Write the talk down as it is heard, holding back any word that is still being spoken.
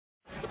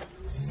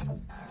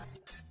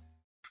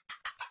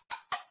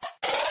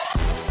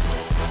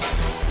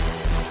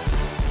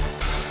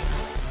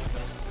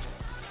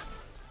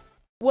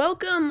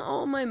Welcome,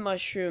 all my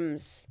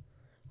mushrooms.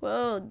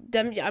 Well,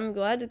 I'm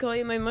glad to call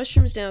you my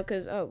mushrooms now,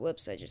 because, oh,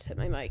 whoops, I just hit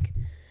my mic.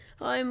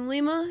 I'm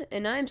Lima,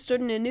 and I'm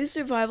starting a new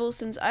survival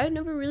since I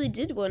never really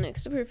did one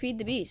except for Feed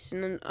the Beast,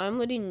 and I'm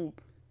letting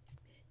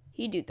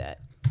he do that.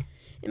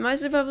 And my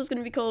survival is going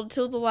to be called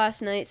Till the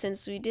Last Night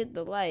since we did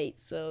the light,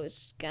 so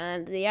it's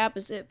kind of the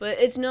opposite, but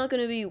it's not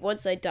going to be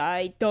once I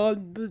die,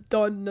 done,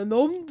 the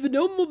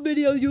normal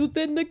video, you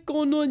then the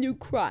corner and you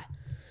cry.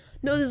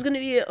 No, this is going to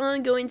be an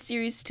ongoing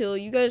series till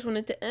you guys want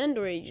it to end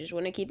or you just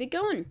want to keep it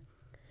going.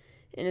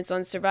 And it's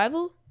on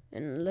survival,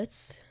 and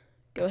let's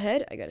go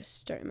ahead. I got to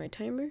start my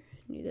timer.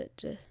 I knew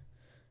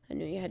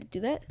you had to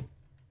do that.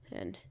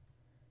 And,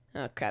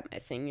 oh crap, my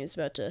thing is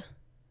about to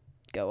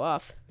go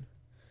off.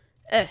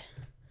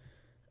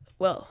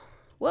 Whoa.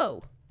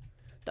 What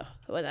the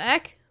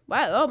heck?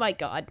 Wow, oh my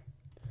god.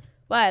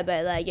 Why am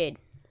I lagging?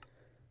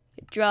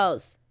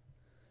 Controls.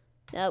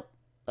 Nope.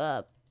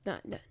 No,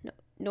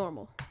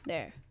 normal.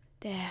 There.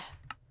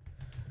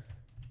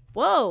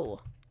 Whoa.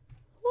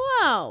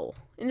 Wow.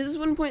 And this is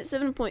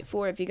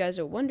 1.7.4 if you guys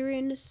are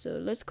wondering. So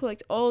let's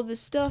collect all this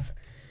stuff.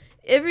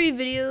 Every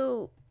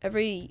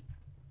episode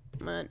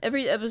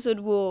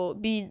will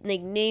be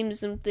like named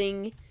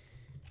something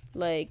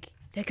like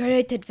the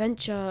Great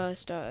Adventure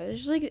stuff.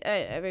 It's like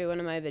every one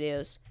of my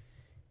videos.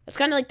 It's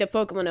kind of like the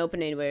Pokemon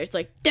opening where it's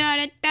like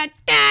find the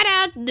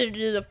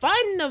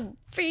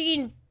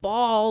freaking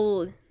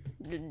ball,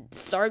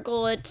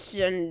 circle it,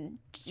 and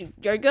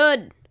you're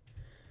good.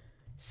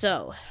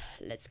 So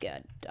let's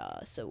get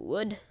some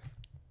wood.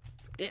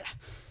 Yeah,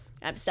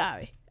 I'm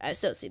sorry. I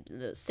still seem a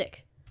little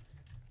sick.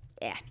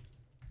 Yeah.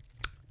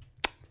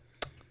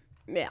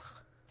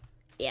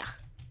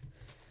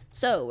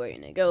 So we're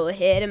gonna go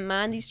ahead and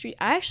mine these trees.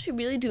 I actually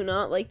really do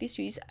not like these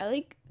trees. I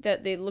like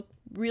that they look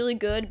really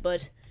good,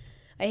 but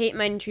I hate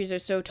mining trees. They're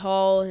so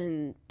tall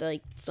and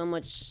like so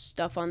much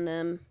stuff on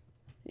them.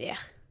 Yeah.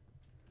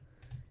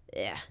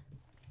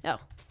 Oh.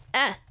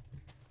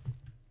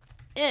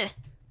 This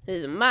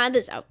is mine.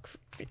 This. Oh,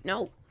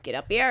 no. Get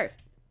up here.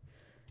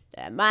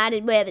 I'm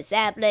mining with a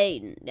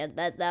sapling.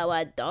 That's how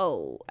I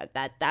do.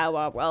 That's how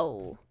I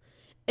roll.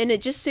 And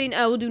it just saying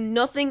I will do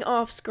nothing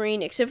off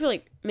screen except for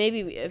like maybe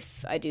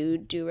if I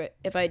do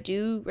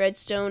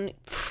redstone,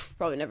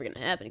 probably never gonna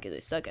happen because I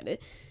suck at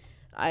it.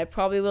 I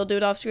probably will do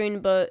it off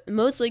screen, but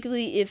most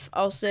likely if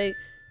I'll say,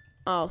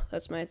 oh,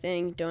 that's my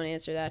thing. Don't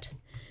answer that.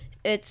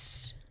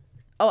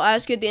 I'll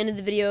ask you at the end of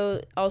the video.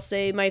 I'll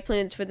say my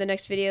plans for the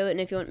next video, and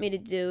if you want me to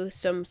do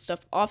some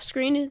stuff off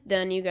screen,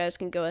 then you guys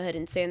can go ahead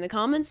and say in the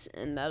comments,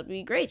 and that'll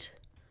be great.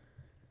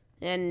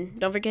 And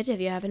don't forget,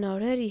 if you haven't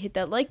already, hit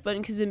that like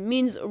button because it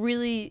means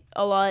really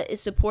a lot. It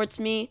supports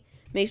me,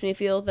 makes me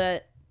feel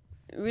that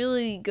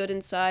really good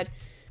inside,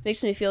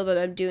 makes me feel that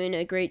I'm doing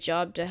a great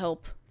job to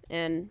help,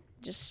 and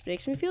just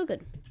makes me feel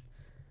good.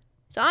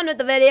 So on with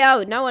the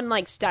video. No one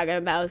likes talking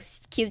about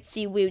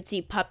cutesy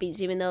wootsy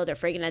puppies, even though they're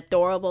freaking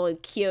adorable and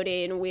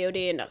cutie and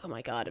weirdy and oh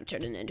my god, I'm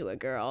turning into a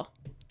girl.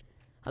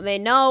 I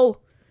mean, no,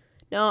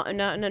 I'm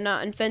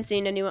not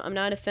offending anyone. I'm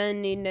not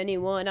offending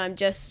anyone. I'm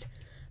just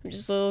a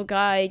little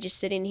guy just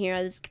sitting here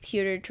at this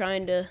computer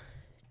trying to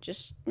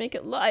just make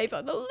it live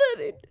on a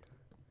living.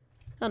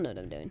 I don't know what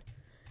I'm doing.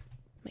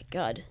 My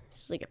god,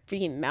 this is like a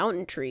freaking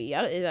mountain tree.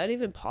 Is that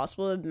even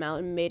possible? A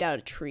mountain made out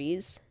of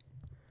trees?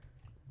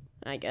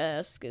 I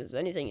guess, because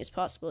anything is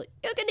possible.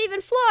 You can even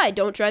fly!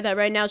 Don't try that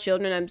right now,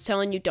 children. I'm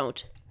telling you,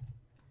 don't.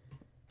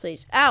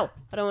 Please. Ow!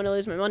 I don't want to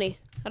lose my money.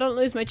 I don't want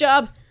to lose my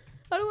job.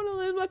 I don't want to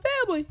lose my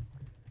family.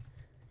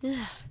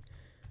 Yeah.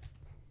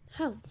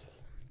 How?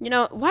 You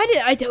know, why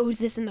did I do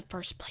this in the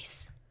first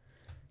place?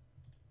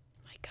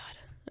 My god.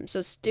 I'm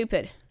so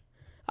stupid.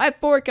 I have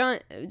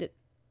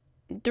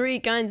 3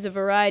 kinds of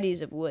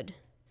varieties of wood.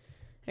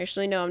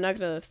 Actually, no, I'm not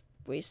going to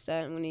waste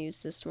that. I'm going to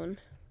use this one.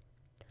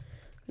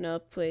 I'm gonna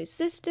place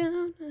this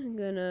down. I'm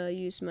gonna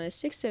use my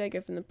 6 that I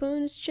got from the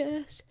bonus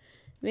chest.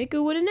 Make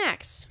a wooden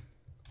axe.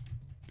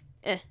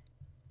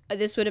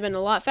 This would have been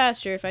a lot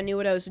faster if I knew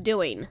what I was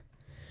doing.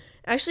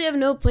 Actually, I have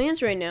no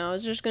plans right now. I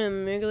was just gonna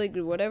make like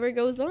whatever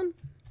goes on.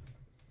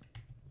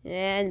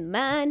 And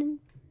mining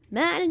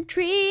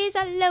trees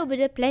all over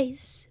the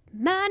place.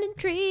 Mining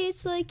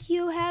trees like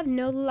you have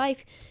no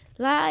life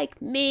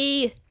like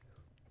me.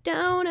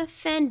 Don't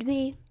offend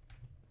me.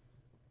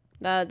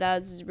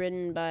 That's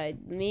written by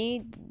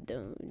me.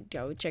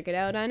 Go check it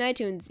out on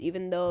iTunes,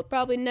 even though it'll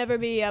probably never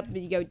be up,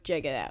 but you go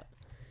check it out.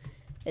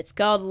 It's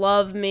called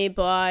Love Me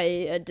by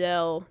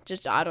Adele.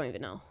 I don't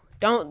even know.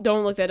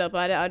 Don't look that up.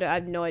 I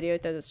have no idea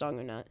if that's a song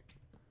or not.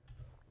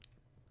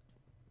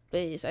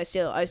 Please, I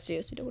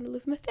seriously don't want to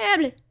live with my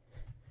family.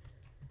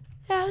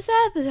 I'm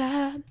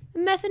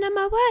messing up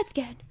my words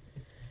again.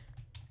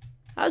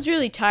 I was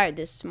really tired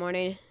this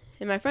morning,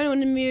 and my friend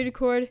wanted me to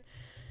record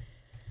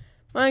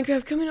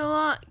Minecraft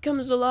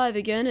comes alive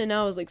again, and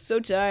I was like so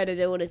tired I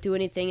didn't want to do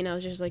anything, and I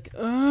was just like,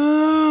 why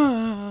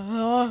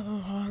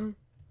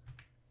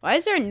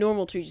is there a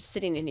normal tree just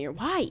sitting in here?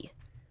 Why?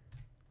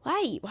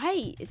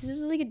 This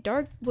is like a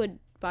dark wood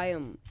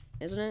biome,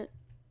 isn't it?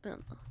 I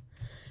don't know.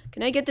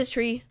 Can I get this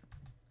tree?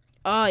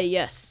 Ah,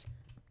 yes.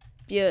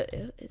 Yeah,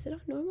 is it on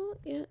normal?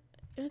 Yeah,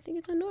 I think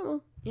it's on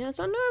normal. Yeah, it's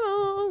on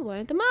normal. Why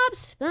aren't the mobs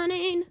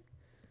spawning?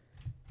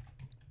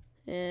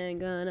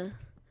 And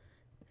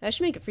I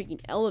should make a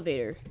freaking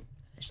elevator.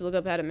 I should look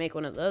up how to make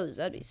one of those.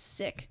 That'd be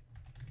sick.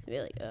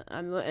 Really,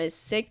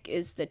 sick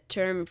is the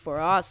term for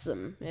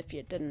awesome, if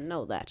you didn't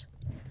know that.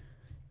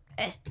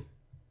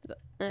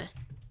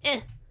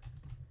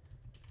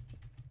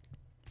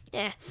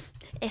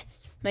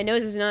 My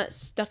nose is not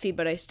stuffy,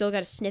 but I still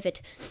gotta sniff it.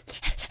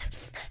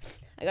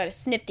 I gotta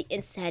sniff the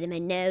inside of my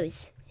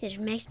nose. It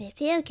makes me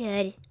feel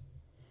good.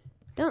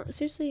 Don't,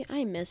 seriously,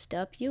 I messed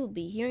up. You'll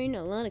be hearing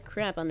a lot of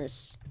crap on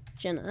this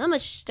channel. How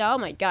much? Oh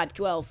my god,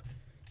 12.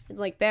 It's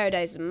like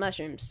paradise of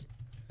mushrooms.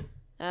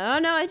 Oh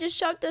no, I just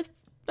shot the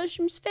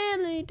mushrooms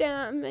family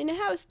down, my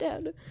house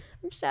down.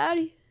 I'm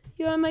sorry.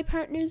 You are my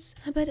partners.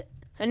 But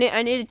I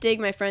need to take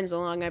my friends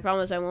along. I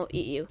promise I won't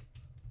eat you.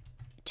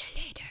 Till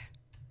later.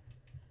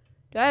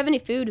 Do I have any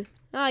food?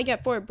 Oh, I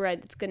got 4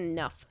 bread. That's good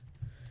enough.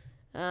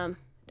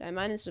 Do I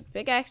mind this with a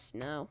pickaxe?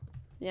 No.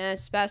 Yeah,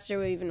 it's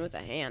faster even with a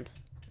hand.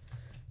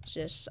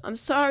 Just, I'm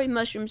sorry,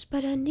 mushrooms,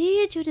 but I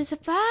need you to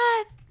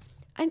survive.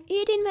 I'm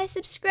eating my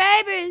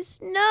subscribers.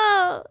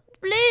 No,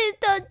 please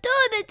don't do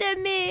that to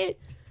me.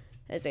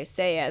 As I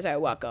say as I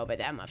walk over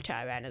them off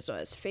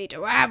Tyrannosaurus feet.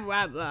 I'm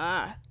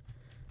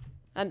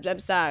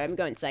sorry, I'm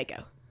going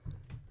psycho.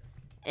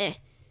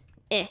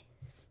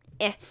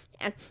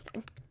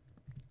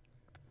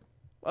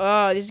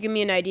 Oh, this is giving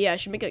me an idea. I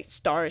should make like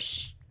Star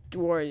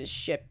Wars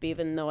ship,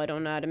 even though I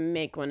don't know how to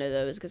make one of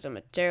those because I'm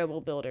a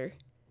terrible builder.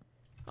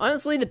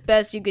 Honestly, the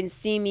best you can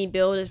see me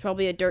build is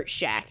probably a dirt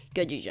shack.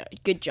 Good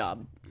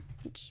job.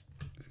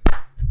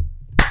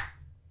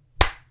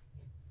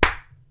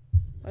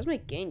 Why's my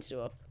gain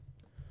so up?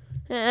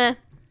 I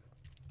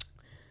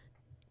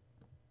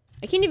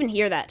can't even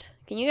hear that.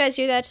 Can you guys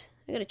hear that?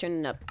 I gotta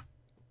turn it up.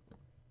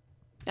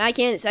 I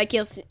can't. I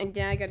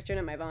gotta turn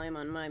up my volume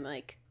on my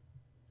mic.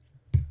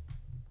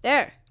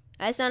 There.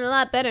 I sound a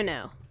lot better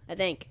now, I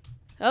think.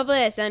 Hopefully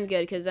I sound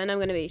good, because then I'm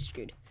gonna be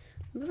screwed.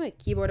 Move my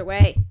keyboard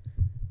away.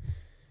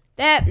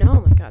 That. No,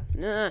 oh my god.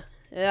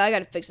 I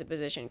gotta fix the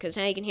position, because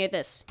now you can hear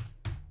this.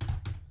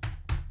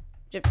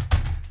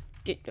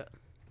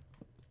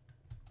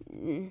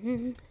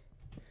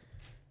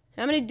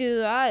 How many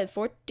do I have?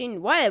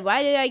 14. Why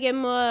did I get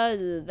more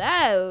of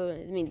that?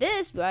 I mean,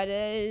 this, but I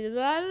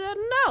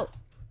don't know.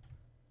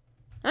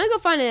 I'm gonna go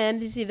find an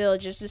NPC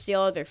village just to steal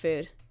all their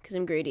food, because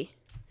I'm greedy.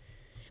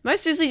 Am I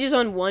seriously just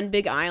on one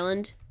big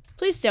island?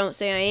 Please don't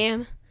say I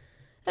am.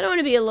 I don't want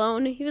to be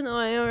alone, even though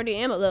I already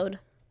am alone.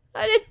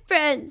 I need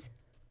friends.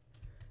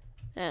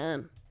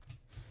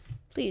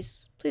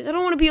 Please, I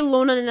don't want to be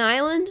alone on an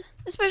island,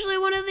 especially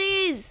one of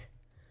these.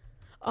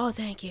 Oh,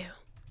 thank you.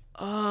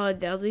 Oh,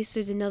 at least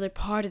there's another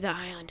part of the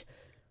island.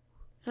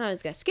 I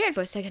just got scared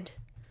for a second.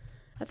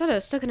 I thought I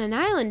was stuck on an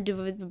island,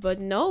 but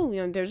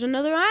no, there's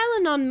another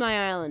island on my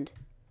island.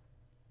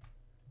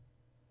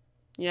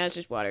 Yeah, it's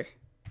just water.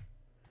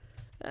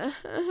 I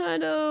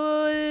don't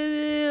want to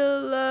be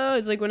alone.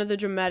 It's like one of the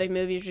dramatic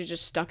movies you're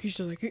just stuck. You're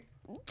just like,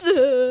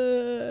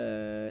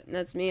 duh. And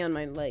that's me on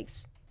my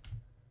legs.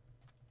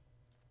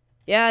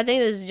 Yeah, I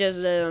think this is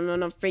just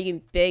on a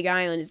freaking big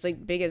island. It's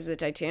like big as the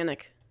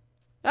Titanic.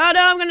 Oh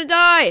no, I'm gonna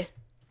die!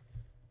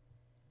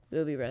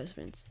 Movie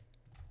reference.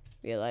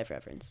 Real life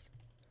reference.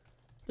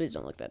 Please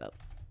don't look that up.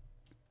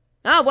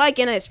 Oh, why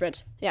can't I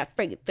sprint? Yeah,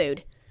 freaking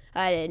food.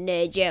 I didn't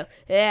need you.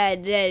 I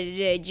didn't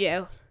need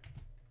you.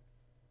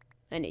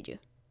 I need you.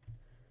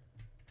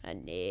 I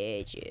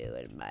need you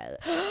in my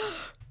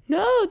life.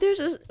 No, there's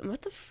a...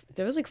 What the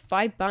there was like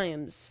 5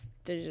 biomes.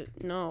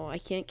 No, I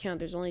can't count.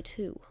 There's only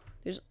 2.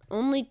 There's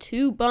only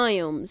 2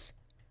 biomes.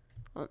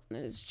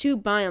 There's 2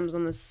 biomes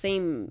on the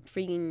same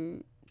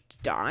freaking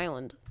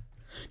island.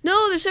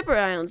 No, they're separate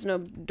islands.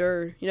 No,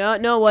 you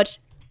know what?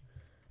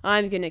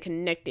 I'm gonna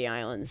connect the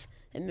islands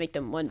and make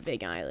them one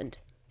big island.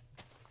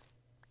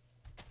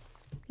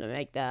 I'm gonna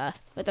make the...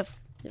 What the...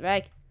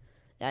 Right?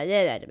 I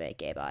did that to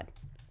make a bot.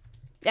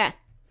 Yeah.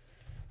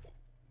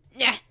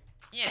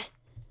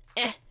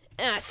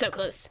 So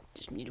close.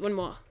 Just need 1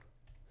 more.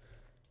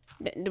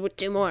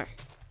 2 more.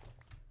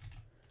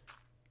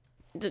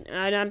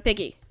 I'm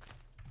picky.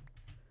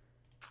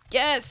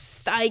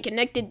 Yes, I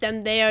connected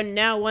them. They are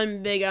now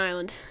one big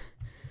island.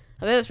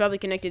 I bet it's probably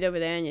connected over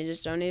there and you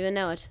just don't even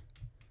know it.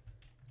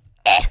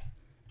 I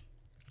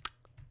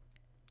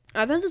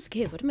thought this was a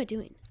cave. What am I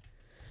doing?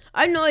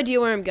 I have no idea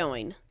where I'm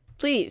going.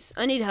 Please,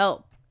 I need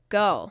help.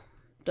 Go.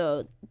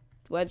 The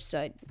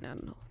website. I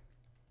don't know.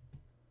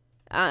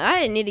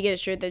 I need to get a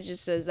shirt that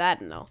just says I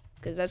don't know,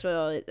 because that's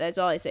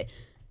all I say.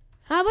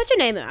 What's your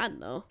name? I don't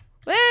know.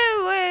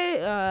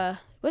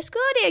 What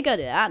school do you go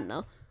to? I don't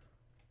know.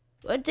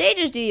 What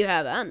teachers do you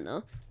have? I don't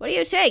know. What do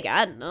you take?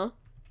 I don't know.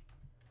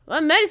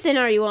 What medicine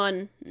are you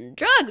on?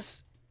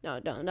 Drugs?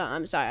 No,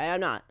 I'm sorry, I'm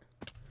not.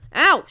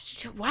 Ow!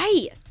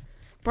 Why?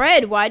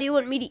 Bread, why do you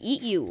want me to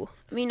eat you?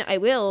 I mean, I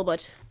will,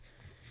 but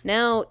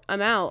now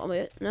I'm out.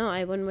 No, I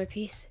have 1 more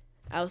piece.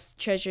 I'll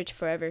treasure it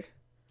forever.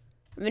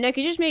 I mean, I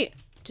could just make...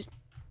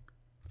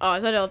 Oh, I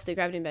thought I left the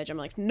crafting bench. I'm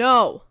like,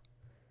 no!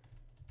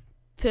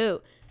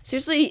 poo.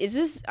 Seriously, is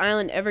this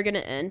island ever gonna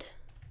end?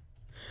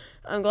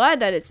 I'm glad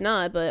that it's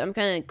not, but I'm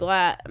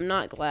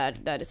not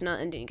glad that it's not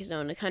ending because I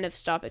want to kind of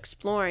stop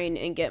exploring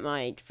and get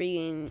my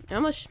freaking. How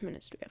much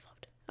minutes do we have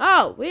left?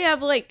 Oh, we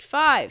have like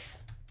 5.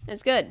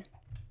 That's good.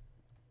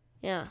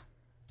 Yeah.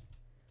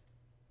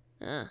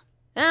 Oh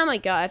my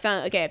god, I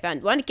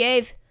found one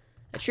cave,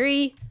 a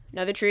tree,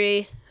 another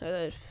tree.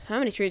 How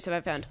many trees have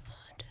I found?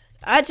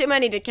 I had too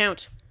many to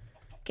count.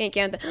 Can't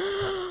count them.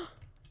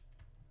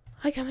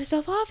 I got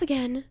myself off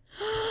again.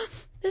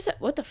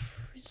 What the?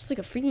 It's like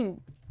a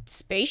freaking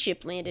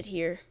spaceship landed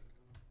here.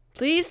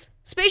 Please,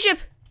 spaceship.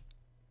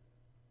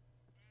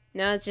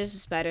 No, it's just a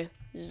spider.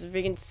 Just a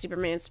freaking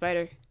Superman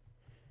spider.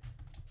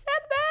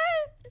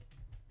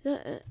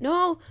 Superman.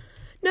 No.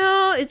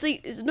 No, it's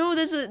like no.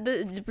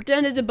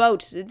 Pretend it's a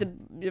boat. It's a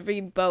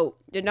freaking boat.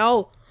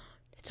 No,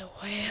 it's a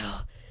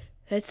whale.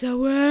 It's a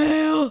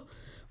whale.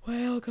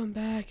 Whale, come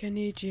back. I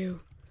need you.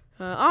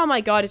 Oh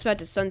my god, it's about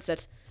to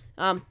sunset.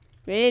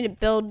 We need to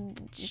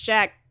build a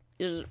shack.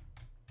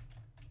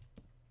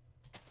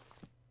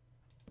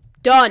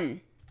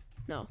 Done.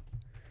 No.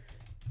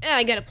 Yeah,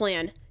 I got a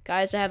plan,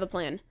 guys. I have a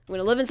plan. I'm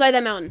gonna live inside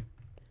that mountain.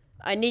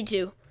 I need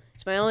to.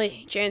 It's my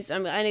only chance.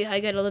 I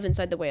gotta live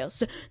inside the whale.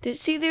 So,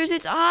 see, there's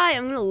its eye.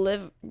 I'm gonna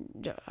live.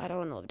 I don't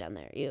want to live down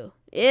there. Ew.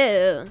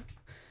 I'm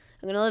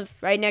gonna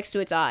live right next to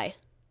its eye.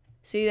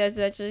 See, that's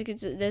the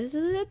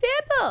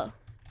people.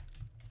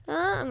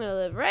 I'm gonna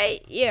live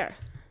right here.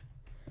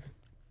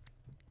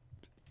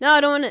 No,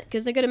 I don't want it,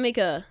 because I gotta make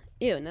a.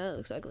 Ew, no, that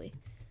looks ugly.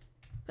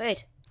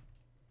 Wait.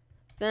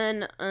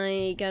 Then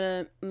I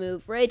gotta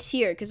move right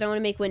here, because I want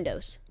to make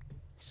windows.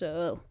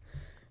 So,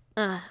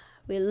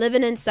 we're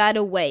living inside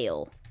a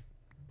whale.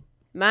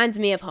 Reminds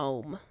me of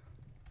home.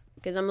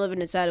 Because I'm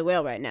living inside a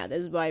whale right now.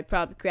 This is why it's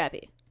probably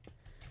crappy.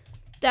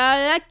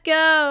 Let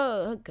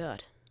go! Oh,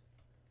 God.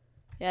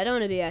 Yeah, I don't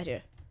want to be out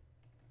here.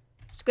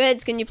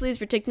 Squids, can you please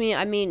protect me?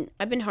 I mean,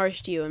 I've been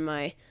harsh to you and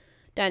my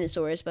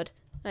dinosaurs, but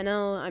I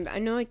know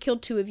I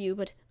killed 2 of you,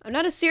 but I'm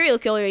not a serial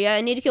killer yet.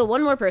 I need to kill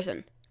 1 more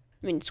person.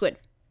 I mean, squid.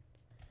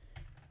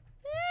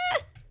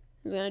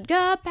 I'm gonna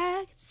go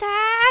back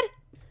inside.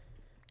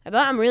 I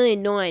bet I'm really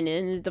annoying,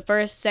 and the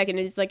first second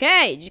it's like,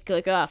 hey, just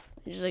click off.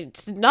 You're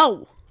just like,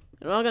 no,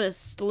 I'm not gonna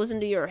listen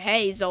to your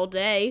haze all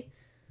day.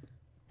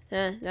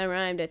 That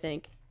rhymed, I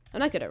think. I'm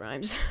not good at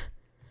rhymes.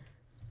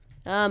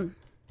 No,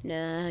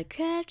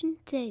 crafting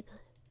table.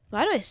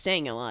 Why do I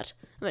sing a lot?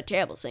 I'm a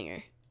terrible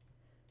singer.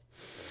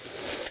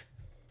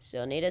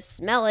 Still need to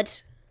smell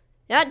it.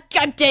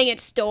 God dang it,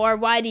 store.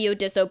 Why do you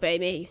disobey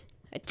me?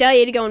 I tell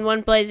you to go in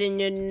one place and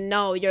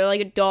you're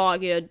like a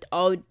dog. You're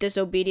a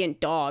disobedient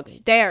dog.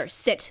 There,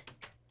 sit.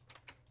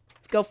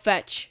 Go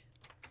fetch.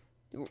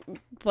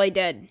 Play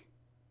dead.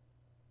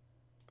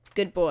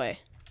 Good boy.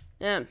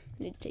 Need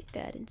to take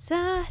that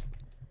inside.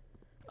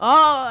 Oh,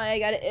 I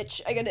got an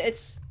itch.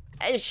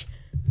 Itch.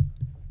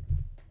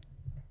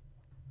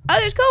 Oh,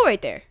 there's coal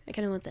right there. I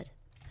kind of want that.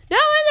 No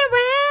one's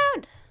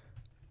around.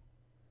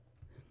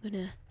 I'm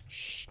gonna.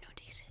 Shh, no one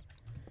takes it.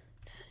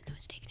 No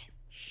one's taking it.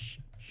 Shh.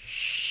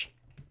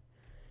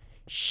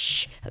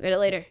 Shh. I'll get it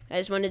later. I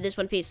just wanted this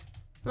one piece.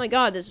 Oh my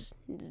god,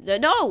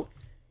 no!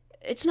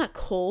 It's not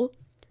coal.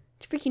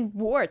 It's freaking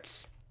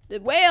warts. The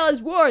whale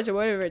is warts, or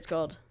whatever it's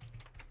called.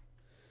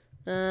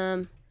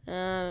 I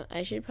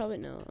should probably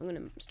know. I'm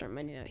gonna start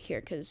mining out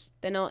here, because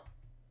then I'll...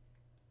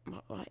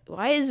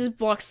 Why is this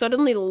block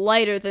suddenly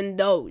lighter than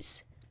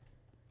those?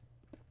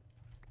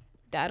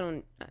 I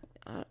don't...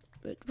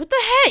 what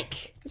the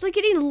heck? It's like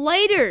getting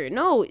lighter.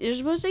 No, it's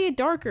supposed to get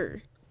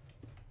darker.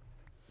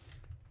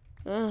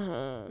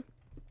 How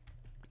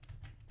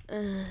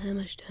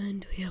much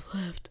time do we have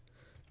left?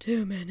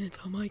 2 minutes.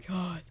 Oh my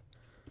god.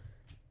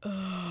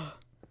 I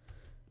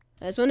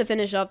just want to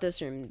finish off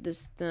this room.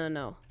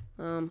 No.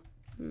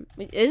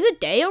 Is it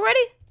day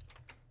already?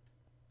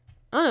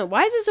 I don't know.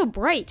 Why is it so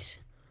bright?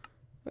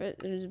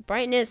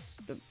 Brightness.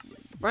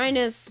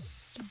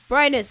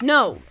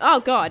 No.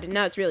 Oh god.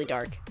 Now it's really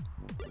dark.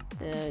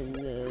 I'll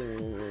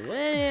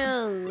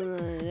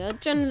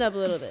turn it up a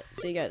little bit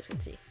so you guys can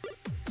see.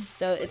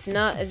 So it's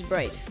not as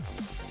bright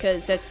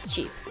because that's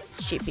cheap.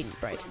 It's cheap being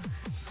bright.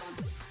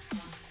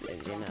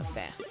 You're not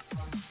fair.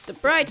 The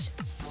bright.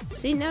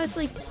 See, now it's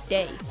like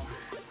day.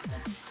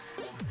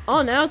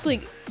 Oh, now it's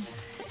like.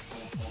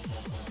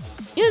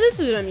 Yeah, this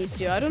is what I'm used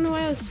to. I don't know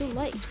why I was so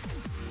light.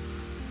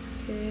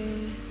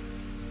 Okay.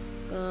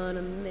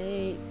 Gonna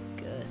make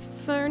a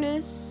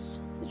furnace.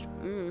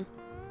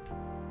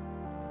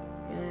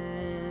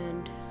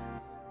 And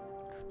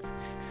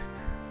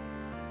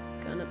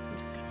gonna.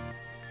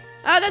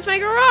 Oh, that's my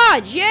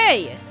garage!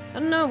 Yay! I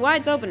don't know why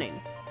it's opening.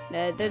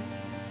 There's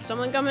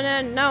someone coming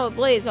in. No,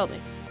 please help me.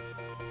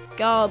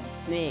 Help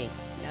me.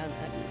 No,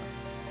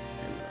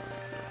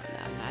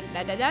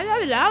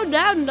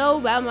 I know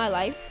about my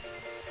life.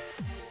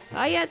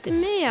 Why you asking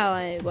me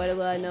what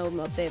do I know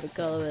my favorite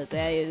color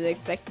is? You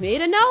expect me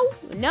to know?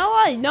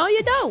 No,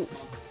 you don't.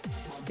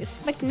 You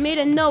expect me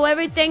to know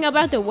everything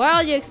about the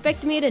world? You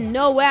expect me to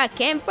know where I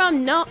came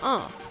from? No,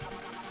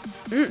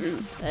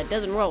 That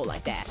doesn't roll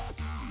like that.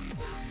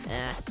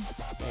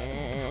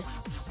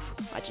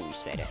 watching you,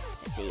 Spider.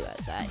 I see you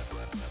outside.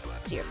 I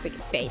see your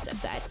freaking face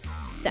outside.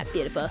 That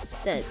beautiful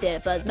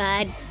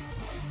mine.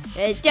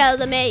 It's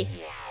jealous of me.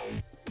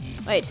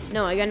 Wait,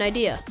 no, I got an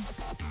idea.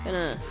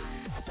 Gonna.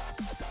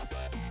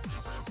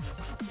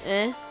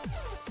 No,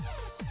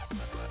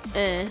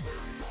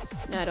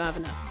 I don't have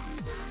enough.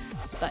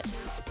 But,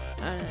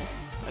 what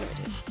do I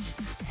do?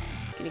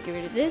 Gonna get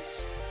rid of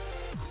this.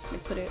 Gonna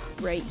put it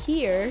right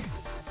here.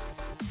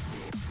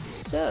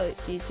 So,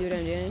 do you see what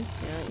I'm doing?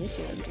 Yeah, you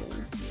see what I'm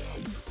doing.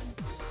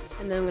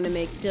 And then I'm gonna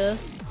make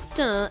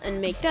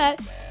and make that.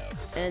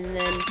 And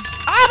then,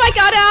 oh my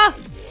god!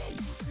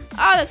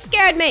 Oh, that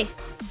scared me!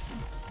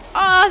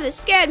 Oh, that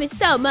scared me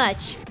so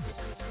much!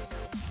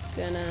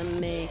 Gonna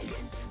make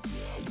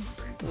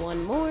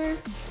one more.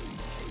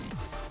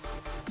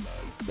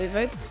 Wait, if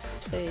I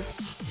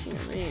place, here,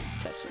 I need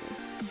to test something.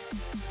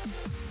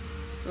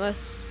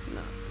 Unless,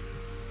 no.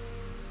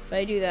 If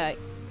I do that,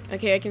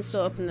 okay, I can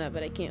still open that,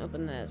 but I can't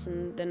open this,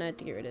 and then I have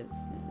to get rid of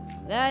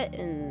that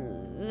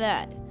and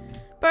that.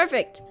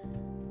 Perfect!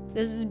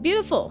 This is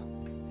beautiful.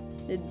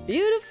 It's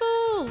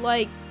beautiful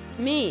like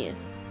me.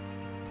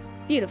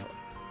 Beautiful.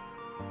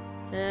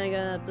 And I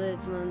got a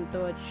blitz one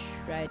torch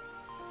right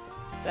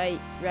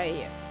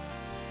here.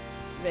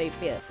 Very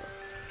beautiful.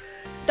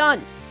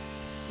 Done!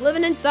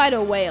 Living inside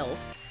a whale.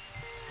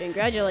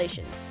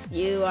 Congratulations,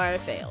 you are a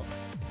fail.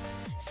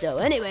 So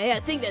anyway, I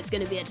think that's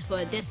gonna be it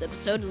for this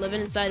episode of Living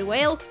Inside a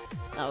Whale.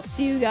 I'll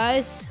see you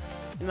guys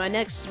in my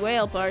next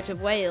whale part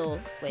of whale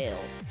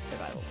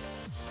survival.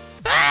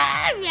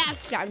 I'm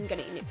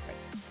gonna eat it.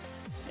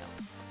 No,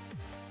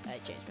 I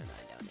changed my mind.